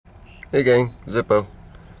Hey gang, Zippo.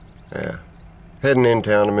 Yeah, heading in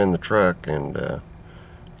town. I'm in the truck, and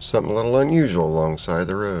something a little unusual alongside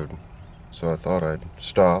the road. So I thought I'd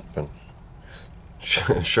stop and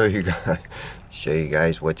show you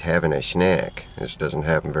guys what's having a snack. This doesn't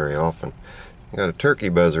happen very often. I got a turkey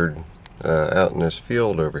buzzard out in this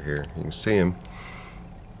field over here. You can see him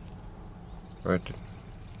right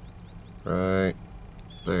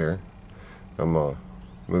there. I'm gonna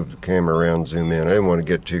move the camera around, zoom in. I didn't want to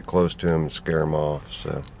get too close to him and scare him off,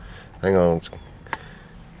 so hang on, let's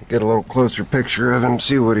get a little closer picture of him,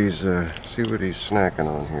 see what he's snacking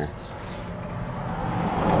on here.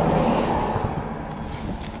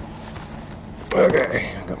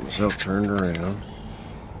 Okay, I got myself turned around.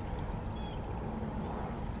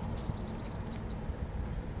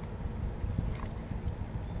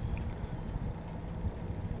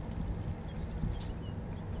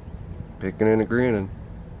 Picking and grinning.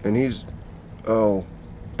 And he's,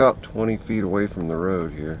 about 20 feet away from the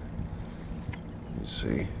road here. Let's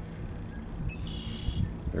see.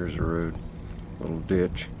 There's the road. Little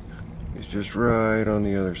ditch. He's just right on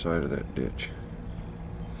the other side of that ditch.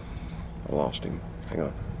 I lost him. Hang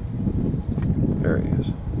on. There he is.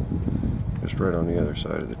 Just right on the other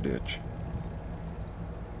side of the ditch.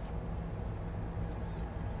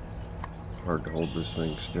 Hard to hold this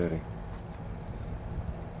thing steady.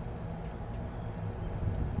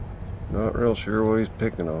 Not real sure what he's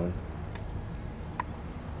picking on.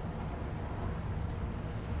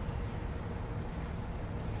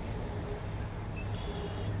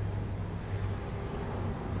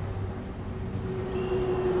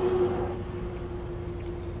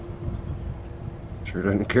 Sure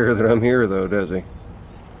doesn't care that I'm here though, does he?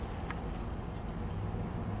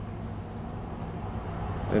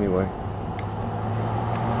 Anyway.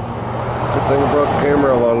 Good thing I brought the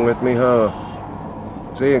camera along with me, huh?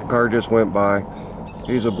 See, a car just went by.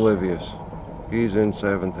 He's oblivious. He's in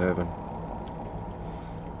seventh heaven.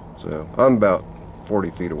 So, I'm about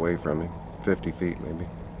 40 feet away from him. 50 feet maybe.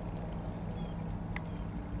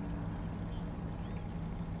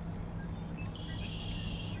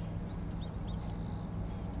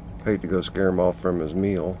 Hate to go scare him off from his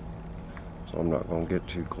meal, so I'm not going to get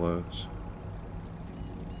too close.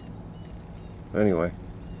 Anyway,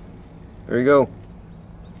 there you go.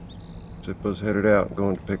 Zippo's headed out,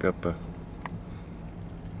 going to pick up a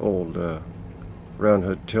old round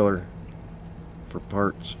hood tiller for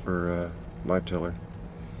parts for my tiller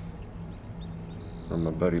from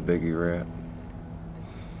my buddy Biggie Rat.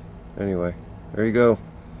 Anyway, there you go.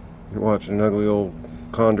 You're watching an ugly old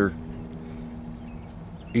condor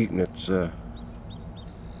eating its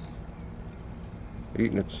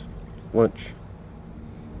lunch.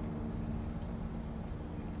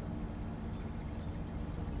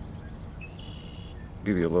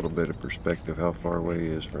 Give you a little bit of perspective how far away he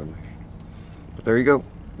is from me. But there you go.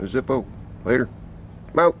 Zippo. Later.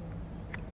 I'm out.